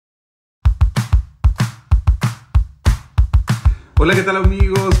Hola, ¿qué tal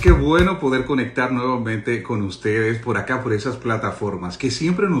amigos? Qué bueno poder conectar nuevamente con ustedes por acá, por esas plataformas que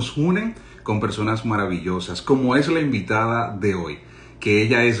siempre nos unen con personas maravillosas, como es la invitada de hoy, que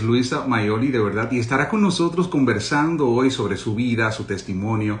ella es Luisa Maioli, de verdad, y estará con nosotros conversando hoy sobre su vida, su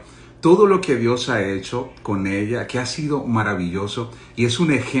testimonio, todo lo que Dios ha hecho con ella, que ha sido maravilloso y es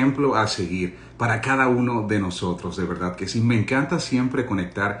un ejemplo a seguir para cada uno de nosotros, de verdad que sí. Me encanta siempre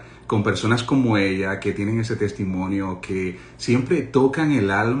conectar con personas como ella, que tienen ese testimonio, que siempre tocan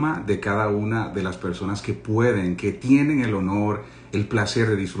el alma de cada una de las personas que pueden, que tienen el honor, el placer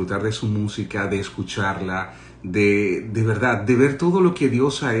de disfrutar de su música, de escucharla, de verdad, de ver todo lo que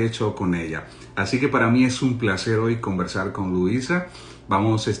Dios ha hecho con ella. Así que para mí es un placer hoy conversar con Luisa.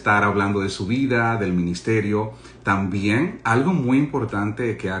 Vamos a estar hablando de su vida, del ministerio, también algo muy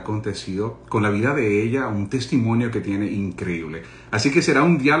importante que ha acontecido con la vida de ella, un testimonio que tiene increíble. Así que será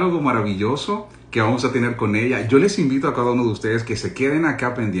un diálogo maravilloso que vamos a tener con ella. Yo les invito a cada uno de ustedes que se queden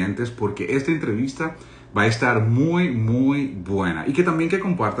acá pendientes porque esta entrevista va a estar muy, muy buena. Y que también que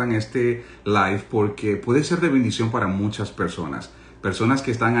compartan este live porque puede ser de bendición para muchas personas. Personas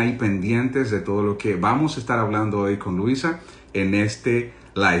que están ahí pendientes de todo lo que vamos a estar hablando hoy con Luisa en este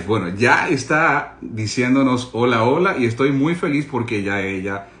live. Bueno, ya está diciéndonos hola, hola y estoy muy feliz porque ya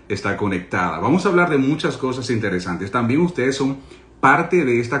ella está conectada. Vamos a hablar de muchas cosas interesantes. También ustedes son parte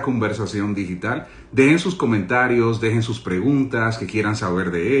de esta conversación digital. Dejen sus comentarios, dejen sus preguntas que quieran saber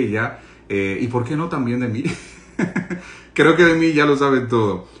de ella y por qué no también de mí. Creo que de mí ya lo saben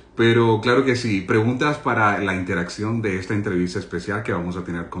todo. Pero claro que sí, preguntas para la interacción de esta entrevista especial que vamos a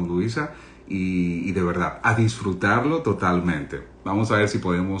tener con Luisa y de verdad, a disfrutarlo totalmente. Vamos a ver si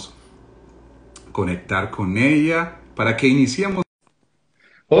podemos conectar con ella para que iniciemos.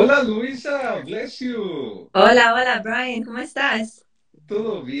 Hola Luisa, bless you. Hola, hola, Brian, ¿cómo estás?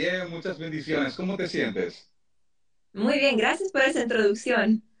 Todo bien, muchas bendiciones. ¿Cómo te sientes? Muy bien, gracias por esa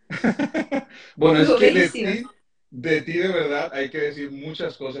introducción. Bueno, es Estuvo que bellísima. de ti de verdad hay que decir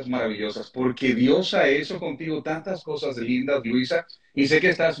muchas cosas maravillosas, porque Dios ha hecho contigo tantas cosas lindas, Luisa, y sé que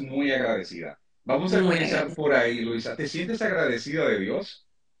estás muy agradecida. Vamos a Muy comenzar agradecida. por ahí, Luisa. ¿Te sientes agradecida de Dios?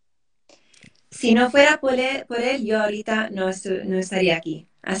 Si no fuera por él, yo ahorita no estaría aquí.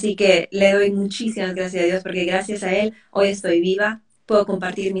 Así que le doy muchísimas gracias a Dios porque gracias a él hoy estoy viva, puedo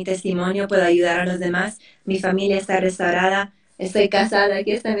compartir mi testimonio, puedo ayudar a los demás, mi familia está restaurada, estoy casada,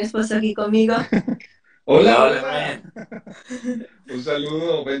 aquí está mi esposo aquí conmigo. Hola, Hola, hola, hola. Brian. Un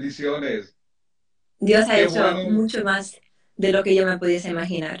saludo, bendiciones. Dios ha Qué hecho bueno. mucho más de lo que yo me pudiese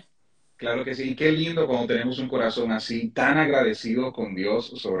imaginar. Claro que sí, qué lindo cuando tenemos un corazón así, tan agradecido con Dios,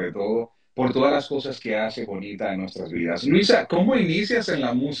 sobre todo por todas las cosas que hace bonita en nuestras vidas. Luisa, ¿cómo inicias en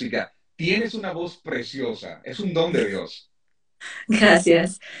la música? Tienes una voz preciosa, es un don de Dios.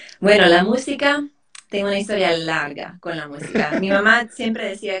 Gracias. Bueno, la música, tengo una historia larga con la música. Mi mamá siempre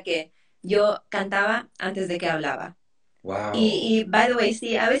decía que yo cantaba antes de que hablaba. Wow. Y by the way,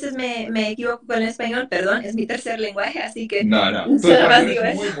 sí, a veces me equivoco con el español, perdón, es mi tercer lenguaje, así que No, no, tu solo más español digo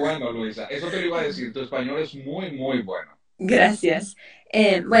es eso. muy bueno, Luisa. Eso te lo iba a decir, tu español es muy, muy bueno. Gracias.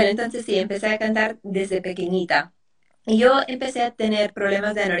 Bueno, entonces sí, empecé a cantar desde pequeñita. Y yo empecé a tener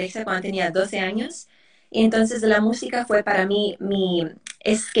problemas de anorexia cuando tenía 12 años. Y entonces la música fue para mí mi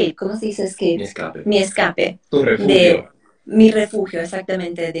escape. ¿Cómo se dice Mi escape? escape. Mi escape Tu de refugio. mi refugio,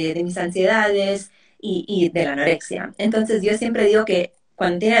 exactamente, de mis ansiedades y de la anorexia. Entonces yo siempre digo que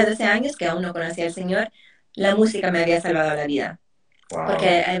cuando tenía 12 años, que aún no conocía al Señor, la música me había salvado la vida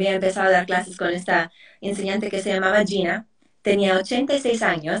porque Wow. había empezado a dar clases con esta enseñante que se llamaba Gina. Tenía 86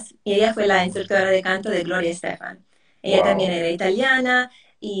 años y ella fue la instructora de canto de Gloria Estefan. Ella también Wow. era italiana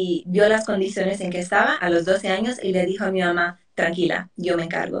y vio las condiciones en que estaba a los 12 años y le dijo a mi mamá, tranquila, yo me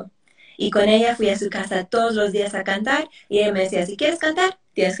encargo. Y con ella fui a su casa todos los días a cantar y ella me decía, si quieres cantar,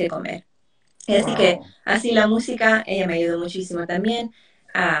 tienes que comer. Y así que Wow. así la música, ella me ayudó muchísimo también,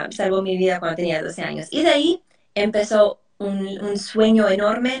 salvó mi vida cuando tenía 12 años. Y de ahí empezó un sueño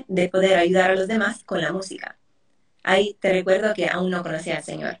enorme de poder ayudar a los demás con la música. Ahí te recuerdo que aún no conocía al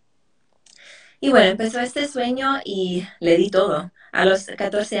Señor. Y bueno, empezó este sueño y le di todo. A los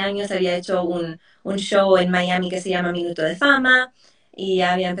 14 años había hecho un show en Miami que se llama Minuto de Fama y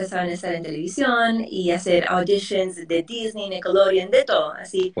había empezado a estar en televisión y hacer auditions de Disney, Nickelodeon, de todo.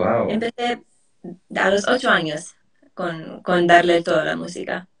 Así Wow. empecé a los 8 años con darle todo a la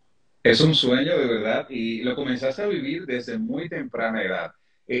música. Es un sueño de verdad y lo comenzaste a vivir desde muy temprana edad.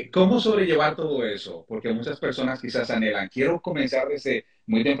 ¿Cómo sobrellevar todo eso? Porque muchas personas quizás anhelan, quiero comenzar desde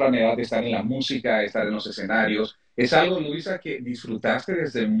muy temprana edad de estar en la música, estar en los escenarios. ¿Es algo, Luisa, que disfrutaste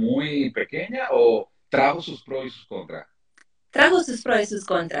desde muy pequeña o trajo sus pros y sus contras? Trajo sus pros y sus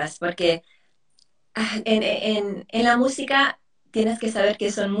contras, porque en la música tienes que saber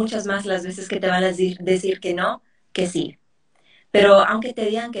que son muchas más las veces que te van a decir que no, que sí. Pero aunque te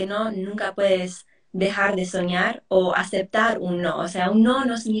digan que no, nunca puedes dejar de soñar o aceptar un no. O sea, un no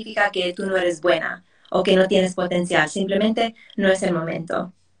no significa que tú no eres buena o que no tienes potencial, simplemente no es el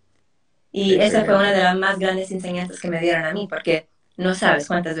momento. Y esa fue una Excelente. de las más grandes enseñanzas que me dieron a mí, porque no sabes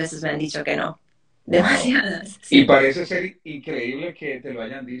cuántas veces me han dicho que no. Wow. Demasiadas, Y sí. parece ser increíble que te lo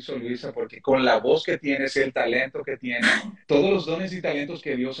hayan dicho, Luisa, porque con la voz que tienes, el talento que tienes, todos los dones y talentos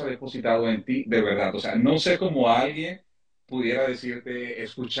que Dios ha depositado en ti, de verdad. O sea, no sé cómo alguien pudiera decirte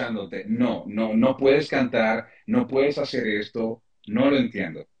escuchándote, no, no, no puedes cantar, no puedes hacer esto, no lo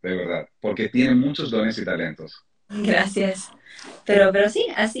entiendo, de verdad, porque tiene muchos dones y talentos. Gracias. Pero sí,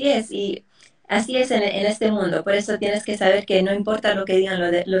 así es. Y así es en este mundo. Por eso tienes que saber que no importa lo que digan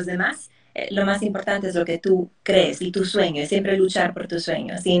los demás, lo más importante es lo que tú crees y tus sueños. Siempre luchar por tus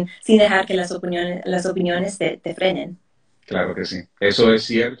sueños, sin dejar que las opiniones te frenen. Claro que sí, eso es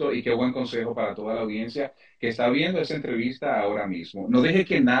cierto y qué buen consejo para toda la audiencia que está viendo esta entrevista ahora mismo. No deje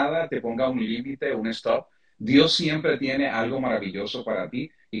que nada te ponga un límite, un stop. Dios siempre tiene algo maravilloso para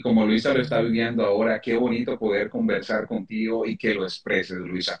ti y como Luisa lo está viviendo ahora, qué bonito poder conversar contigo y que lo expreses,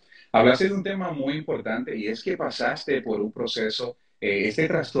 Luisa. Hablaste de un tema muy importante y es que pasaste por un proceso, este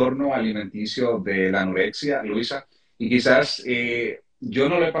trastorno alimenticio de la anorexia, Luisa, y quizás yo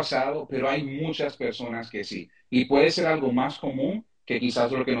no lo he pasado, pero hay muchas personas que sí. Y puede ser algo más común que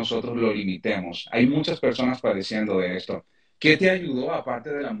quizás lo que nosotros lo limitemos. Hay muchas personas padeciendo de esto. ¿Qué te ayudó,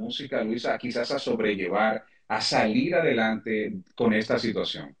 aparte de la música, Luisa, quizás a sobrellevar, a salir adelante con esta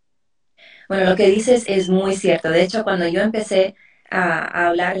situación? Bueno, lo que dices es muy cierto. De hecho, cuando yo empecé a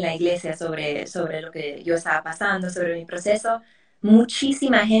hablar en la iglesia sobre lo que yo estaba pasando, sobre mi proceso,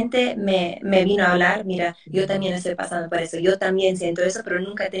 muchísima gente me vino a hablar, mira, yo también estoy pasando por eso, yo también siento eso, pero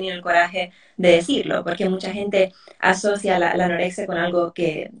nunca he tenido el coraje de decirlo, porque mucha gente asocia la anorexia con algo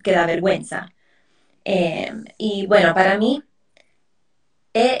que da vergüenza. Y bueno, para mí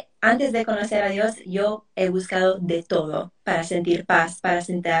antes de conocer a Dios, yo he buscado de todo para sentir paz, para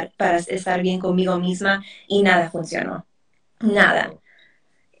estar bien conmigo misma y nada funcionó. Nada. Wow.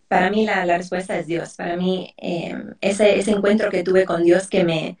 Para mí la respuesta es Dios. Para mí ese encuentro que tuve con Dios que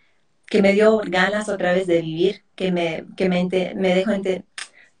me dio ganas otra vez de vivir, me dejó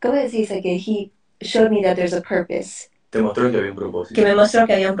 ¿cómo se dice? Que he showed me that there's a purpose. Te mostró que había un propósito. Que me mostró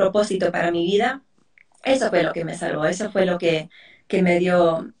que había un propósito para mi vida. Eso fue lo que me salvó. Eso fue lo que me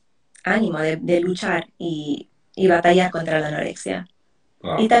dio ánimo de luchar y batallar contra la anorexia. Y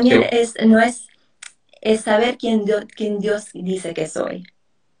Wow. también no es saber quién Dios dice que soy,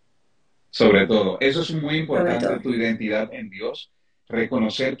 Sobre todo, eso es muy sobre importante, todo. tu identidad en Dios,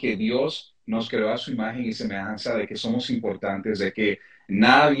 reconocer que Dios nos creó a su imagen y semejanza, de que somos importantes, de que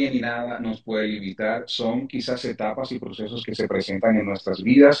nadie ni nada nos puede limitar. Son quizás etapas y procesos que se presentan en nuestras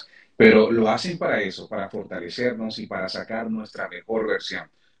vidas, pero lo hacen para eso, para fortalecernos y para sacar nuestra mejor versión.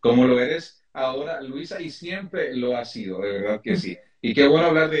 Como lo eres ahora, Luisa, y siempre lo ha sido, de verdad que sí. Y qué bueno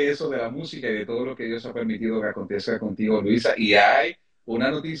hablar de eso, de la música y de todo lo que Dios ha permitido que acontezca contigo, Luisa. Y hay una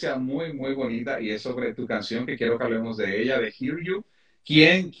noticia muy, muy bonita y es sobre tu canción que quiero que hablemos de ella, de Hear You.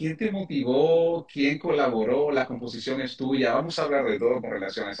 ¿Quién te motivó? ¿Quién colaboró? La composición es tuya. Vamos a hablar de todo con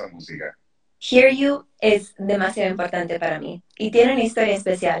relación a esa música. Hear You es demasiado importante para mí y tiene una historia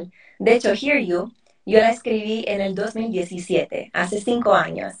especial. De hecho, Hear You, yo la escribí en el 2017, hace 5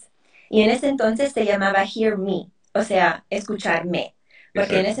 años. Y en ese entonces se llamaba Hear Me, o sea, escucharme,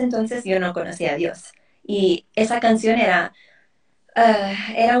 porque en ese Exacto. entonces yo no conocía a Dios. Y esa canción era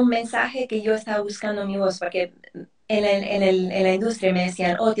un mensaje que yo estaba buscando en mi voz, porque en la industria me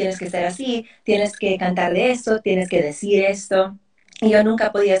decían, oh, tienes que ser así, tienes que cantar de esto, tienes que decir esto. Y yo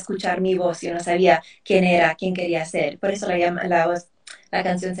nunca podía escuchar mi voz, yo no sabía quién era, quién quería ser. Por eso la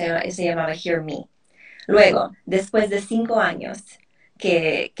canción se llamaba Hear Me. Luego, después de 5 años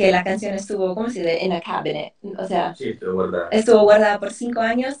que la canción estuvo, ¿cómo se dice? En a cabinet. O sea, sí, estuvo guardada por 5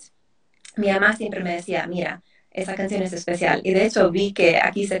 años. Mi mamá siempre me decía, mira, esa canción es especial. Y de hecho vi que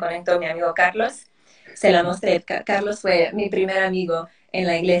aquí se conectó mi amigo Carlos, se la mostré. Carlos fue mi primer amigo en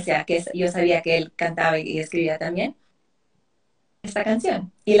la iglesia, yo sabía que él cantaba y escribía también esta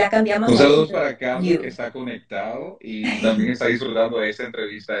canción. Y la cambiamos Un a saludo Hear para Carlos que You. está conectado y también está disfrutando de esta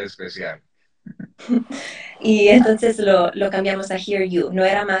entrevista especial. Y entonces lo cambiamos a Hear You. No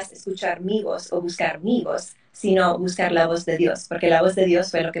era más escuchar mi voz o buscar mi voz, sino buscar la voz de Dios, porque la voz de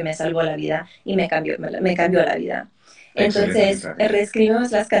Dios fue lo que me salvó la vida y me cambió la vida. Excelente Entonces mensaje.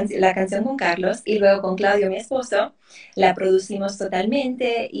 reescribimos la canción con Carlos y luego con Claudio, mi esposo, la producimos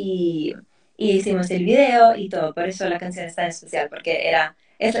totalmente y hicimos el video y todo. Por eso la canción es tan especial, porque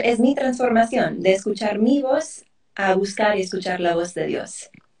es mi transformación de escuchar mi voz a buscar y escuchar la voz de Dios.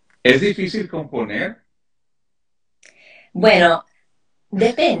 ¿Es difícil componer? Bueno,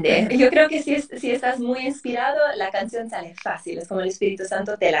 depende. Yo creo que si estás muy inspirado, la canción sale fácil. Es como el Espíritu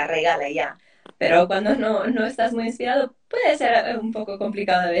Santo te la regala ya. Pero cuando no estás muy inspirado, puede ser un poco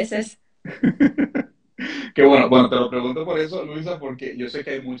complicado a veces. Qué bueno, bueno, te lo pregunto por eso, Luisa, porque yo sé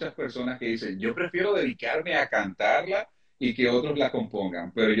que hay muchas personas que dicen, yo prefiero dedicarme a cantarla y que otros la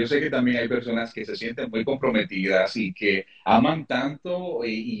compongan, pero yo sé que también hay personas que se sienten muy comprometidas y que aman tanto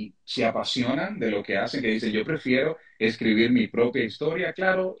y se apasionan de lo que hacen, que dicen, yo prefiero escribir mi propia historia,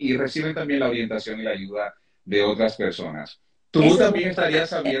 claro, y reciben también la orientación y la ayuda de otras personas. ¿Tú Eso es muy también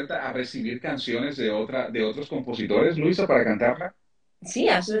estarías importante. abierta a recibir canciones de otros compositores, Luisa, para cantarla? Sí,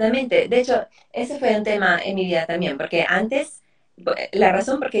 absolutamente. De hecho, ese fue un tema en mi vida también, porque antes, la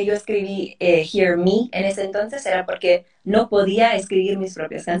razón por que yo escribí Hear Me en ese entonces era porque no podía escribir mis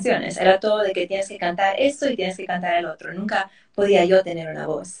propias canciones. Era todo de que tienes que cantar esto y tienes que cantar el otro. Nunca podía yo tener una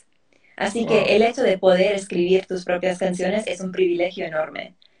voz. Así que Wow. el hecho de poder escribir tus propias canciones es un privilegio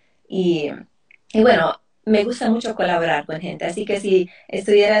enorme. Y, y bueno, me gusta mucho colaborar con gente, así que si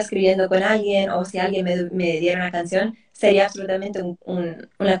estuviera escribiendo con alguien o si alguien me diera una canción, sería absolutamente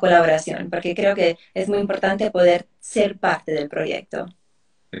una colaboración, porque creo que es muy importante poder ser parte del proyecto.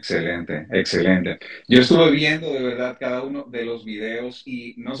 Excelente, excelente. Yo estuve viendo de verdad cada uno de los videos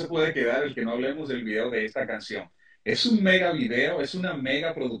y no se puede quedar el que no hablemos del video de esta canción. Es un mega video, es una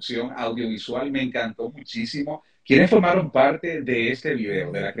mega producción audiovisual, me encantó muchísimo. ¿Quiénes formaron parte de este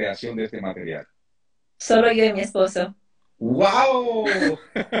video, de la creación de este material? Solo yo y mi esposo. ¡Wow!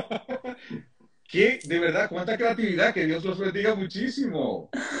 ¿Qué? De verdad, cuánta creatividad, que Dios los bendiga muchísimo.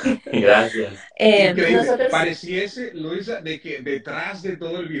 Gracias. Increíble. Nosotros Pareciese, Luisa, de que detrás de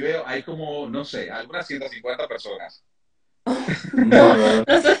todo el video hay como, no sé, algunas 150 personas. No, no, no.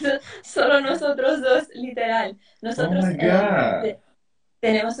 solo nosotros dos, literal. Oh Nosotros my God.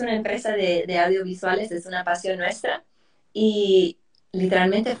 tenemos una empresa de audiovisuales, es una pasión nuestra. Y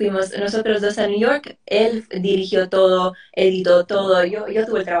literalmente fuimos nosotros dos a New York. Él dirigió todo, editó todo. Yo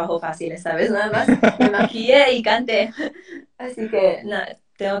tuve el trabajo fácil esta vez, nada más. Me maquillé y canté. Así que nada,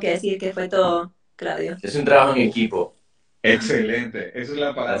 tengo que decir que fue todo Claudio. Es un trabajo en equipo. Excelente. Esa es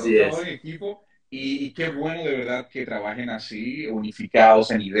la palabra, un Así trabajo es. en equipo y qué bueno de verdad que trabajen así,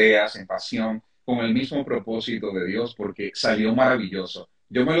 unificados en ideas, en pasión, con el mismo propósito de Dios, porque salió maravilloso.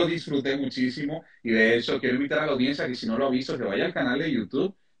 Yo me lo disfruté muchísimo y de hecho quiero invitar a la audiencia que si no lo ha visto, que vaya al canal de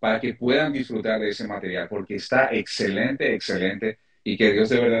YouTube para que puedan disfrutar de ese material, porque está excelente, excelente y que Dios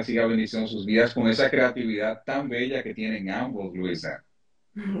de verdad siga bendiciendo sus vidas con esa creatividad tan bella que tienen ambos, Luisa.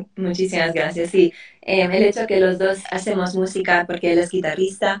 Muchísimas gracias. Sí, el hecho que los dos hacemos música porque él es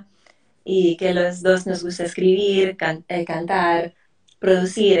guitarrista y que los dos nos gusta escribir, cantar,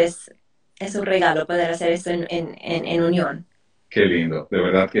 producir, es un regalo poder hacer esto en unión. Qué lindo, de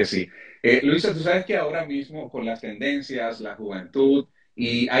verdad que sí. Luisa, tú sabes que ahora mismo con las tendencias, la juventud,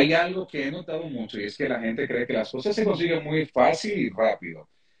 y hay algo que he notado mucho y es que la gente cree que las cosas se consiguen muy fácil y rápido.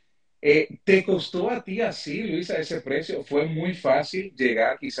 ¿Te costó a ti así, Luisa, ese precio? ¿Fue muy fácil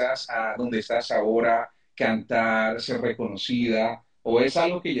llegar quizás a donde estás ahora, cantar, ser reconocida, o es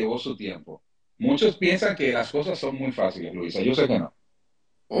algo que llevó su tiempo? Muchos piensan que las cosas son muy fáciles, Luisa. Yo sé que no.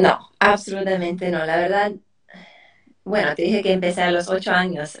 No, absolutamente no. La verdad, bueno, te dije que empecé a los 8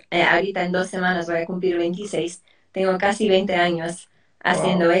 años. Ahorita en 2 semanas voy a cumplir 26. Tengo casi 20 años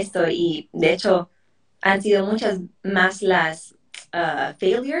haciendo Wow. esto y de hecho han sido muchas más las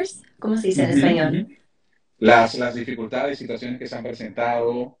failures, ¿cómo se dice en Ujú, español? ujú. Las dificultades, situaciones que se han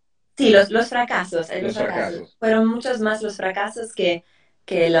presentado, Sí, los los fracasos. fracasos. Fueron muchos más los fracasos que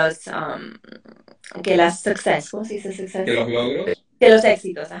que las success, ¿cómo se dice Que success? los logros, Que los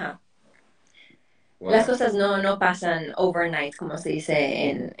éxitos, ajá. Las wow, cosas no pasan overnight, como se dice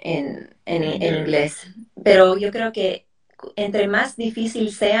en en inglés. inglés. Pero yo creo que entre más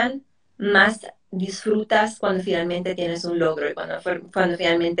difícil sean, más disfrutas cuando finalmente tienes un logro y cuando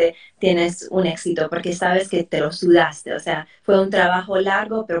finalmente tienes un éxito, porque sabes que te lo sudaste. O sea, fue un trabajo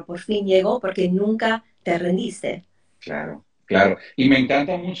largo, pero por fin llegó porque nunca te rendiste. Claro, claro. Y me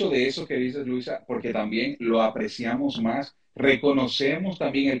encanta mucho de eso que dices, Luisa, porque también lo apreciamos más, reconocemos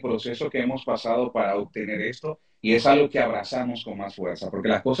también el proceso que hemos pasado para obtener esto y es algo que abrazamos con más fuerza, porque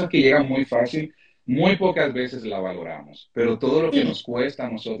las cosas que llegan muy fácil, muy pocas veces la valoramos, pero todo lo que Sí, nos cuesta a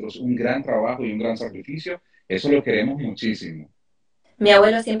nosotros un gran trabajo y un gran sacrificio, eso lo queremos muchísimo. mi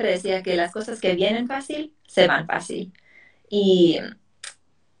abuelo siempre decía que las cosas que vienen fácil, se van fácil. Y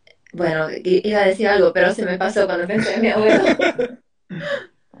bueno, iba a decir algo, pero se me pasó cuando pensé en mi abuelo.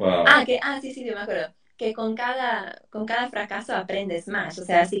 Wow. Sí, sí, yo me acuerdo. Que con cada fracaso aprendes más. O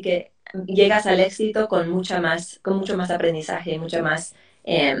sea, así que llegas al éxito con mucho más aprendizaje, mucha más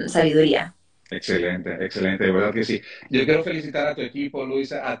sabiduría. Excelente, excelente, de verdad que sí. Yo quiero felicitar a tu equipo,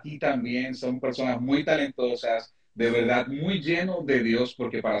 Luisa, a ti también, son personas muy talentosas, de verdad muy llenos de Dios,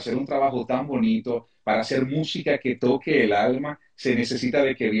 porque para hacer un trabajo tan bonito, para hacer música que toque el alma, se necesita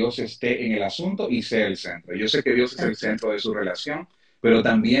de que Dios esté en el asunto y sea el centro. Yo sé que Dios es el centro de su relación, pero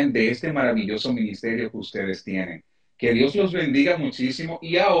también de este maravilloso ministerio que ustedes tienen. Que Dios los bendiga muchísimo.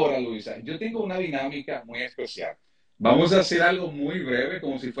 Y ahora, Luisa, yo tengo una dinámica muy especial. Vamos a hacer algo muy breve,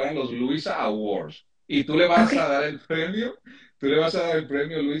 como si fueran los Luisa Awards. Y tú le Ok, vas a dar el premio, tú le vas a dar el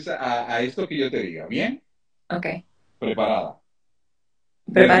premio, Luisa, a esto que yo te diga. ¿Bien? ok, Preparada.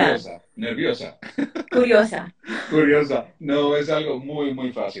 preparada. Nerviosa, nerviosa, Curiosa. curiosa. No, es algo muy,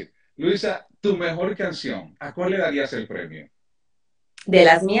 muy fácil. Luisa, tu mejor canción, ¿a cuál le darías el premio? De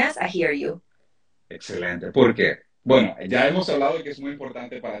las mías, I Hear You. Excelente. ¿Por qué? Bueno, ya hemos hablado de que es muy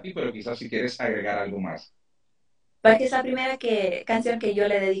importante para ti, pero quizás si quieres agregar algo más. Porque es la primera canción que yo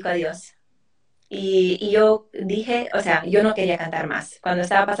le dedico a Dios. Y yo dije, o sea, yo no quería cantar más. Cuando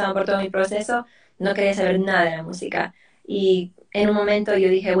estaba pasando por todo mi proceso, no quería saber nada de la música. Y en un momento yo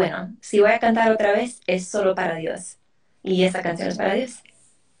dije, bueno, si voy a cantar otra vez, es solo para Dios. Y esa canción es para Dios.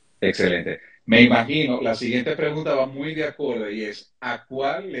 Excelente. Me imagino, la siguiente pregunta va muy de acuerdo y es, ¿a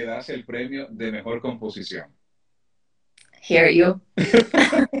cuál le das el premio de mejor composición? Hear You.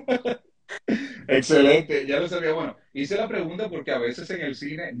 Excelente, ya lo sabía. Bueno, hice la pregunta porque a veces en el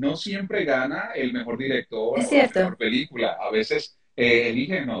cine no siempre gana el mejor director Es o la cierto. mejor película, a veces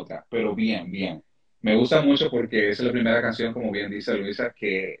eligen otra, pero bien, bien. Me gusta mucho porque es la primera canción, como bien dice Luisa,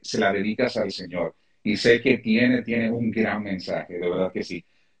 que se la dedicas al Señor. Y sé que tiene un gran mensaje, de verdad que sí.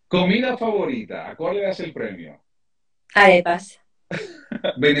 Comida favorita, ¿a cuál le das el premio? Arepas.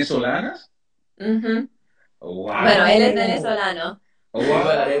 ¿Venezolanas? Ujú. Bueno, él es ¡Wow! venezolano.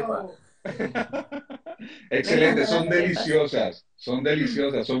 Viva la arepa. ¡Wow! Me Excelente, encantan las arepas. son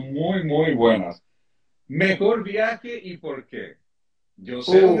deliciosas, son muy, muy buenas. Mejor viaje y por qué.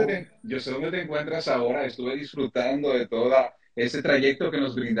 Uh, Yo sé dónde te encuentras ahora, estuve disfrutando de todo ese trayecto que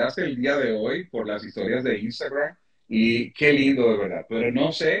nos brindaste el día de hoy por las historias de Instagram y qué lindo de verdad, pero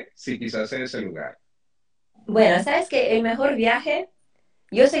no sé si quizás es ese lugar. bueno, ¿sabes qué? El mejor viaje,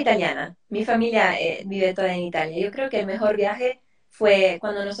 yo soy italiana, mi familia vive toda en Italia. Yo creo que el mejor viaje fue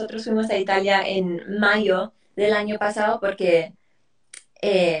cuando nosotros fuimos a Italia en mayo del año pasado, porque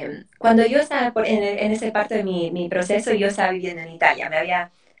cuando yo estaba en ese parte de mi proceso, yo estaba viviendo en Italia.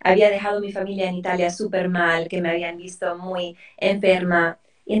 Había dejado mi familia en Italia súper mal, que me habían visto muy enferma.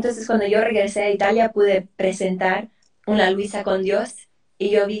 Y entonces cuando yo regresé a Italia pude presentar una Luisa con Dios y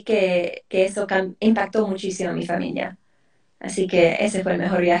yo vi que eso impactó muchísimo a mi familia. Así que ese fue el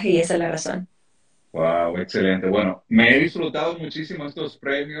mejor viaje y esa es la razón. Wow, excelente. Bueno, me he disfrutado muchísimo estos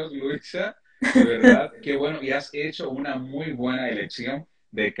premios, Luisa, de verdad. Qué bueno, y has hecho una muy buena elección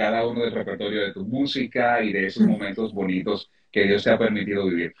de cada uno del repertorio de tu música y de esos momentos bonitos que Dios te ha permitido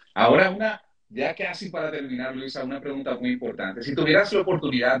vivir. Ahora ya casi para terminar, Luisa, una pregunta muy importante. Si tuvieras la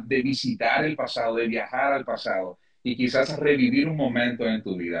oportunidad de visitar el pasado, de viajar al pasado y quizás revivir un momento en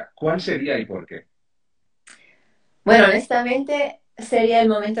tu vida, ¿cuál sería y por qué? Bueno, honestamente sería el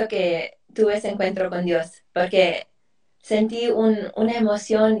momento que tuve ese encuentro con Dios, porque sentí una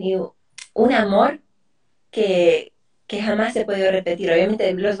emoción y un amor que, que jamás se puede repetir.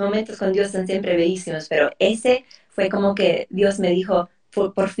 Obviamente los momentos con Dios son siempre bellísimos, pero ese fue como que Dios me dijo,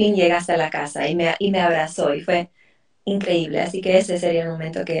 por fin llegaste a la casa y me abrazó y fue increíble. Así que ese sería el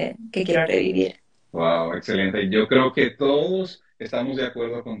momento que quiero revivir. Wow, excelente. Yo creo que todos estamos de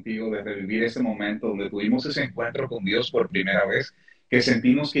acuerdo contigo de revivir ese momento donde tuvimos ese encuentro con Dios por primera vez, que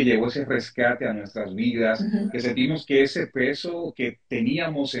sentimos que llegó ese rescate a nuestras vidas, Ujú. que sentimos que ese peso que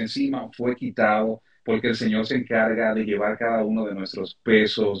teníamos encima fue quitado, porque el Señor se encarga de llevar cada uno de nuestros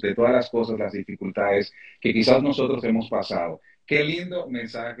pesos, de todas las cosas, las dificultades que quizás nosotros hemos pasado. Qué lindo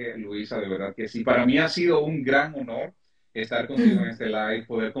mensaje, Luisa, de verdad que sí. Para mí ha sido un gran honor estar contigo en este live,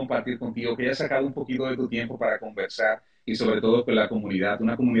 poder compartir contigo, que hayas sacado un poquito de tu tiempo para conversar y sobre todo con la comunidad,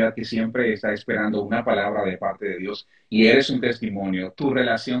 una comunidad que siempre está esperando una palabra de parte de Dios y eres un testimonio, tu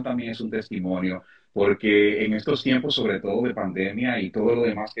relación también es un testimonio, porque en estos tiempos, sobre todo de pandemia y todo lo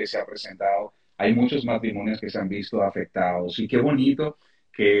demás que se ha presentado, hay muchos matrimonios que se han visto afectados y qué bonito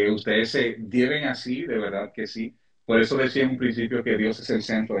que ustedes se lleven así, de verdad que sí. Por eso decía en un principio que Dios es el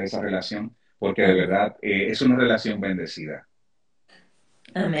centro de esa relación porque de Amén. verdad es una relación bendecida.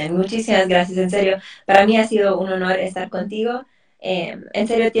 Amén. Muchísimas gracias, en serio. Para mí ha sido un honor estar contigo. En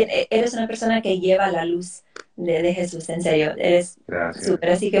serio, eres una persona que lleva la luz de Jesús, en serio. Eres Gracias. súper.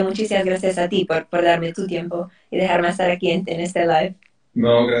 Así que muchísimas gracias a ti por darme tu tiempo y dejarme estar aquí en este live.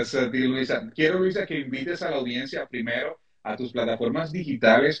 No, gracias a ti, Luisa. Quiero, Luisa, que invites a la audiencia primero a tus plataformas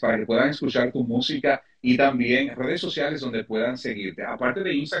digitales para que puedan escuchar tu música y también redes sociales donde puedan seguirte. Aparte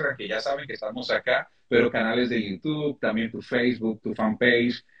de Instagram, que ya saben que estamos acá, pero canales de YouTube, también tu Facebook, tu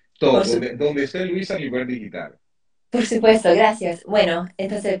fanpage, todo, Por su- donde esté Luisa a nivel digital. Por supuesto, gracias. Bueno,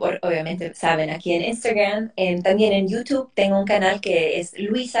 entonces obviamente saben, aquí en Instagram, también en YouTube tengo un canal que es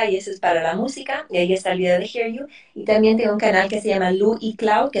Luisa y eso es para la música y ahí está el video de Hear You. Y también tengo un canal que se llama Lu y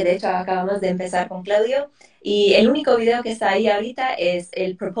Clau, que de hecho acabamos de empezar con Claudio. Y el único video que está ahí ahorita es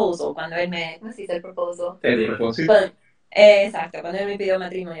el proposal, cuando él me, ¿cómo se dice el proposal? El propósito. Cuando- exacto, cuando él me pidió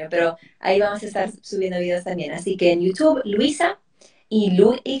matrimonio, pero ahí vamos a estar subiendo videos también. Así que en YouTube, Luisa y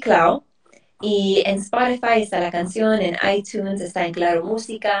Lu y Clau. Y en Spotify está la canción, en iTunes está en Claro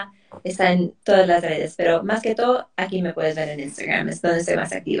Música, está en todas las redes, pero más que todo aquí me puedes ver en Instagram, es donde estoy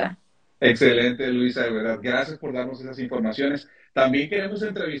más activa. Excelente, Luisa, de verdad. Gracias por darnos esas informaciones. También queremos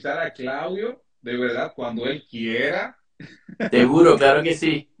entrevistar a Claudio, de verdad, cuando él quiera. Seguro, claro que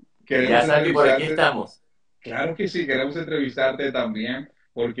sí. Ya Queremos sabes que por aquí entrevistarte. estamos. Claro que sí, queremos entrevistarte también,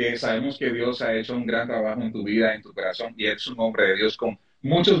 porque sabemos que Dios ha hecho un gran trabajo en tu vida, en tu corazón, y eres un hombre de Dios con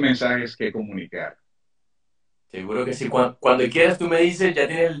muchos mensajes que comunicar. Seguro que sí. Cuando quieras tú me dices, ya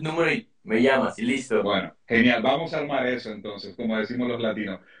tienes el número y me llamas y listo. Bueno, genial. Vamos a armar eso entonces, como decimos los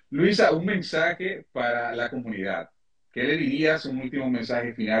latinos. Luisa, un mensaje para la comunidad. ¿Qué le dirías? Un último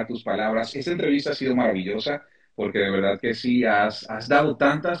mensaje final, tus palabras. Esta entrevista ha sido maravillosa porque de verdad que sí, has dado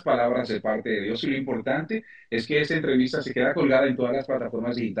tantas palabras de parte de Dios y lo importante es que esta entrevista se queda colgada en todas las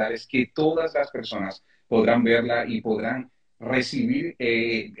plataformas digitales, que todas las personas podrán verla y podrán recibir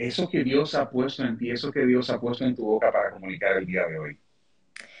eso que Dios ha puesto en ti, eso que Dios ha puesto en tu boca para comunicar el día de hoy.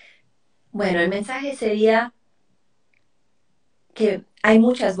 Bueno, el mensaje sería que hay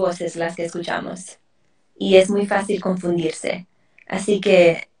muchas voces las que escuchamos y es muy fácil confundirse. Así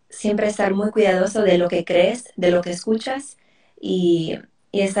que siempre estar muy cuidadoso de lo que crees, de lo que escuchas y,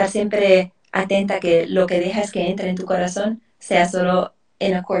 y estar siempre atenta que lo que dejas que entre en tu corazón sea solo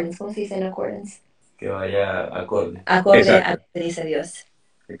en accordance. ¿Cómo se dice en accordance? Que vaya acorde. Acorde a lo Exacto. que dice Dios.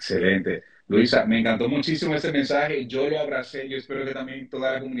 Excelente. Luisa, me encantó muchísimo este mensaje. Yo lo abracé. Yo espero que también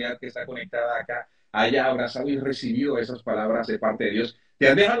toda la comunidad que está conectada acá haya abrazado y recibido esas palabras de parte de Dios. Te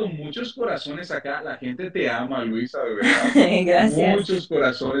han dejado muchos corazones acá. La gente te ama, Luisa, de verdad. Gracias. Muchos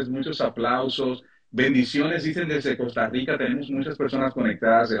corazones, muchos aplausos. Bendiciones, dicen desde Costa Rica. Tenemos muchas personas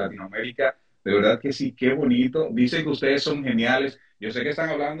conectadas de Latinoamérica. De verdad que sí, qué bonito. Dicen que ustedes son geniales. Yo sé que están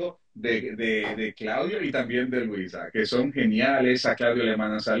hablando de Claudio y también de Luisa, que son geniales. A Claudio le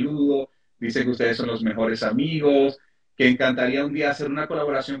mandan saludos, dice que ustedes son los mejores amigos, que encantaría un día hacer una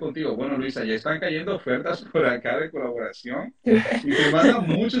colaboración contigo. Bueno, Luisa, ya están cayendo ofertas por acá de colaboración y te mandan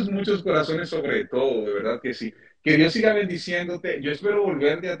muchos, muchos corazones sobre todo, de verdad que sí. Que Dios siga bendiciéndote. Yo espero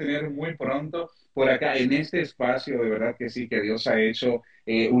volverte a tener muy pronto por acá en este espacio, de verdad que sí, que Dios ha hecho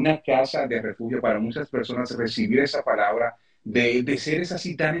una casa de refugio para muchas personas recibir esa palabra de seres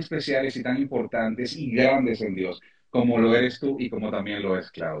así tan especiales y tan importantes y grandes en Dios, como lo eres tú y como también lo es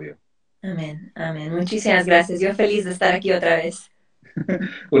Claudio. Amén, amén. Muchísimas gracias. Yo feliz de estar aquí otra vez.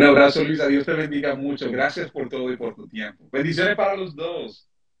 Un abrazo, Luisa. Dios te bendiga mucho. Gracias por todo y por tu tiempo. Bendiciones para los dos.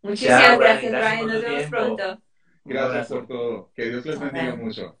 Chao, Muchísimas Brian. gracias, Gracias Brian. por Nos tu vemos tiempo. pronto. Un Gracias por abrazo. todo. Que Dios les bendiga Amén.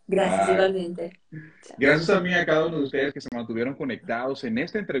 mucho. Gracias Bye. igualmente. Chao. Gracias también a cada uno de ustedes que se mantuvieron conectados en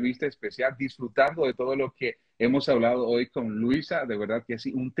esta entrevista especial, disfrutando de todo lo que hemos hablado hoy con Luisa. De verdad que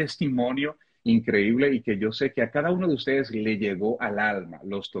sí, un testimonio increíble y que yo sé que a cada uno de ustedes le llegó al alma,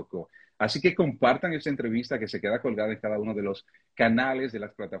 los tocó. Así que compartan esta entrevista que se queda colgada en cada uno de los canales de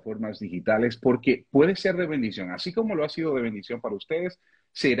las plataformas digitales porque puede ser de bendición. Así como lo ha sido de bendición para ustedes,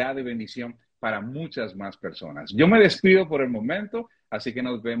 será de bendición para muchas más personas. Yo me despido por el momento. Así que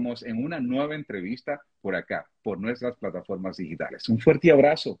nos vemos en una nueva entrevista por acá, por nuestras plataformas digitales. Un fuerte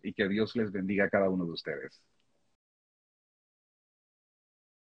abrazo y que Dios les bendiga a cada uno de ustedes.